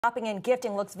Shopping and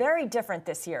gifting looks very different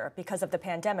this year because of the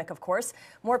pandemic, of course.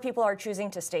 More people are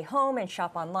choosing to stay home and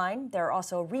shop online. They're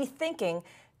also rethinking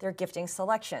their gifting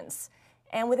selections.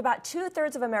 And with about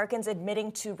 2/3 of Americans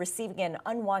admitting to receiving an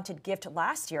unwanted gift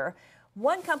last year,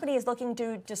 one company is looking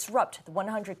to disrupt the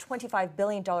 $125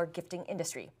 billion gifting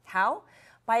industry. How?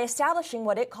 By establishing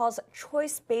what it calls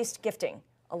choice-based gifting,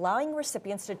 allowing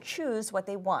recipients to choose what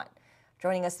they want.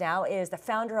 Joining us now is the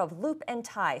founder of Loop &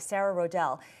 Tie, Sarah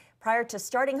Rodell. Prior to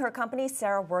starting her company,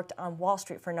 Sarah worked on Wall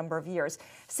Street for a number of years.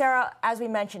 Sarah, as we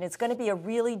mentioned, it's going to be a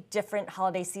really different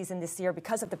holiday season this year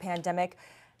because of the pandemic.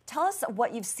 Tell us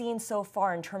what you've seen so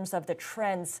far in terms of the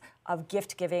trends of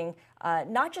gift giving,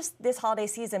 not just this holiday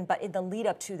season, but in the lead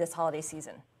up to this holiday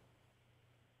season.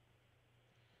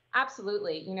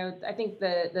 Absolutely. I think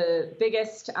the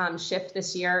biggest shift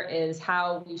this year is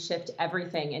how we shift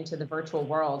everything into the virtual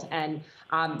world, and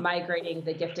migrating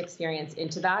the gift experience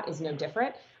into that is no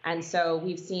different. And so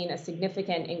we've seen a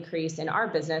significant increase in our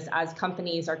business as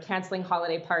companies are canceling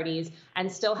holiday parties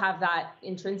and still have that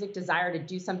intrinsic desire to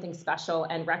do something special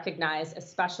and recognize,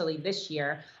 especially this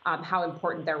year, how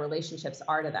important their relationships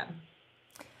are to them.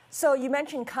 So you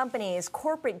mentioned companies.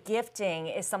 Corporate gifting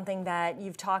is something that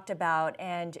you've talked about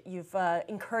and you've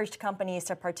encouraged companies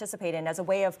to participate in as a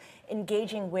way of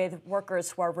engaging with workers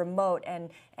who are remote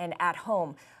and at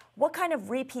home. What kind of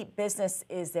repeat business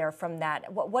is there from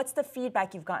that? What's the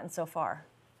feedback you've gotten so far?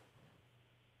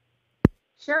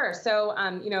 Sure. So,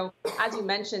 as you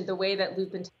mentioned, the way that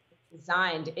Loop & Tie is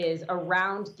designed is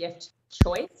around gift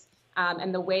choice.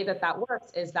 And the way that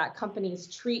works is that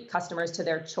companies treat customers to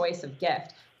their choice of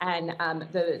gift. And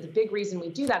the big reason we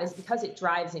do that is because it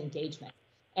drives engagement.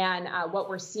 And what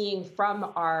we're seeing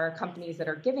from our companies that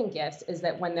are giving gifts is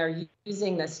that when they're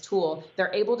using this tool,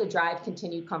 they're able to drive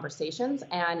continued conversations.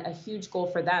 And a huge goal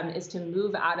for them is to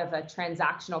move out of a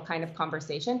transactional kind of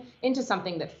conversation into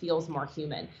something that feels more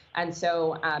human. And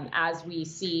so as we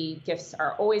see, gifts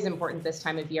are always important this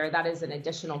time of year. That is an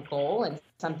additional goal and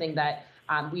something that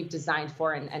we've designed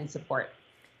for and support.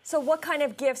 So what kind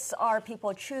of gifts are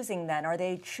people choosing then? Are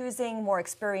they choosing more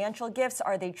experiential gifts?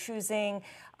 Are they choosing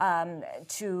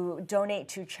to donate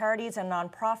to charities and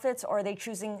nonprofits? Or are they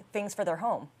choosing things for their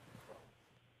home?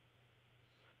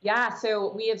 Yeah,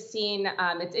 so we have seen,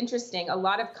 it's interesting, a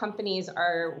lot of companies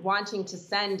are wanting to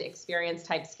send experience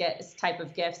type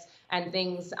of gifts and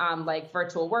things like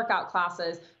virtual workout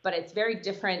classes, but it's very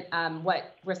different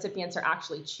what recipients are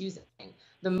actually choosing.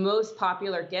 The most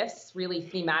popular gifts, really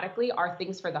thematically, are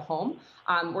things for the home.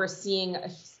 We're seeing a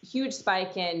huge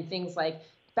spike in things like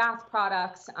bath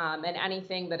products and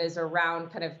anything that is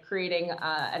around kind of creating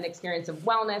an experience of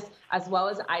wellness, as well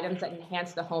as items that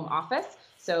enhance the home office.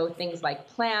 So things like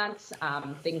plants,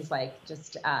 things like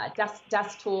just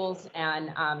desk tools,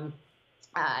 and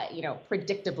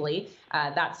predictably,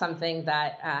 that's something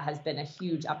that has been a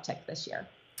huge uptick this year.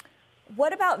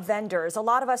 What about vendors? A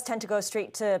lot of us tend to go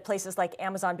straight to places like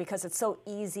Amazon because it's so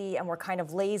easy and we're kind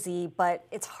of lazy, but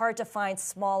it's hard to find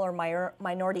small or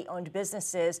minority-owned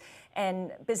businesses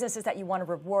and businesses that you want to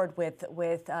reward with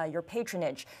your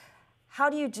patronage. How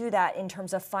do you do that in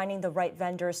terms of finding the right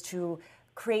vendors to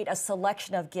create a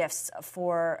selection of gifts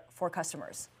for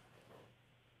customers?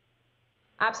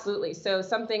 Absolutely. So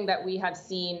something that we have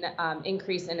seen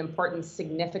increase in importance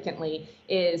significantly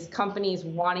is companies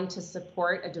wanting to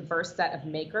support a diverse set of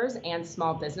makers and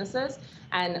small businesses.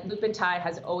 And Loop & Tie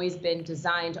has always been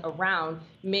designed around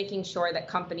making sure that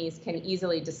companies can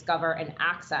easily discover and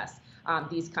access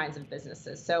these kinds of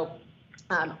businesses. So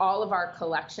all of our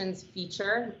collections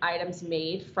feature items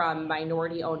made from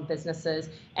minority-owned businesses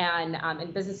and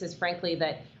businesses, frankly,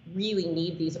 that really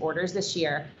need these orders this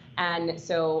year. And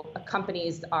so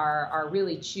companies are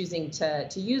really choosing to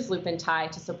use Loop & Tie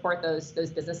to support those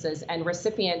businesses and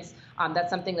recipients. That's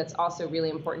something that's also really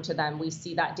important to them. We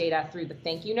see that data through the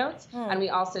thank you notes, and we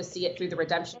also see it through the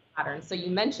redemption patterns. So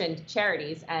you mentioned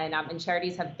charities, and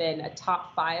charities have been a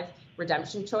top 5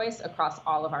 redemption choice across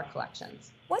all of our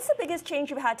collections. What's the biggest change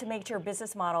you've had to make to your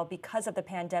business model because of the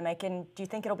pandemic, and do you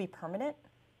think it'll be permanent?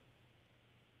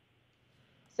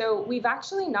 So we've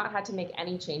actually not had to make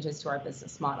any changes to our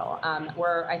business model.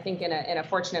 We're, I think, in a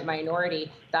fortunate minority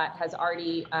that has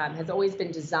always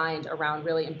been designed around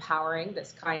really empowering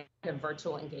this kind of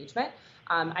virtual engagement.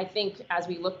 I think as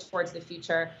we look towards the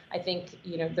future, I think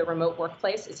the remote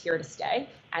workplace is here to stay,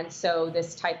 and so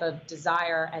this type of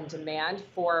desire and demand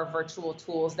for virtual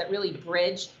tools that really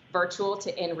bridge virtual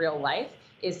to in real life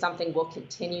is something we'll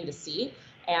continue to see.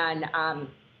 And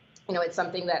it's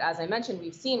something that, as I mentioned,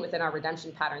 we've seen within our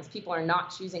redemption patterns. People are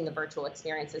not choosing the virtual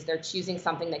experiences. They're choosing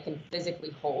something they can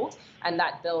physically hold, and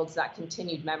that builds that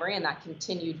continued memory and that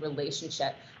continued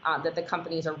relationship that the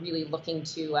companies are really looking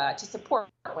to support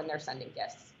when they're sending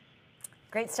gifts.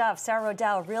 Great stuff. Sarah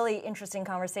Rodell, really interesting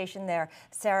conversation there.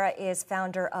 Sarah is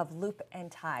founder of Loop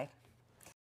and Tie.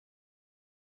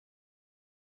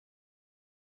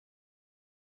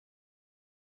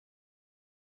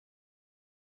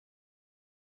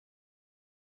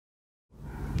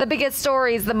 The biggest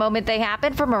stories the moment they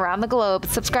happen from around the globe.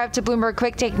 Subscribe to Bloomberg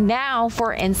Quicktake now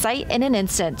for insight in an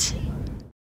instant.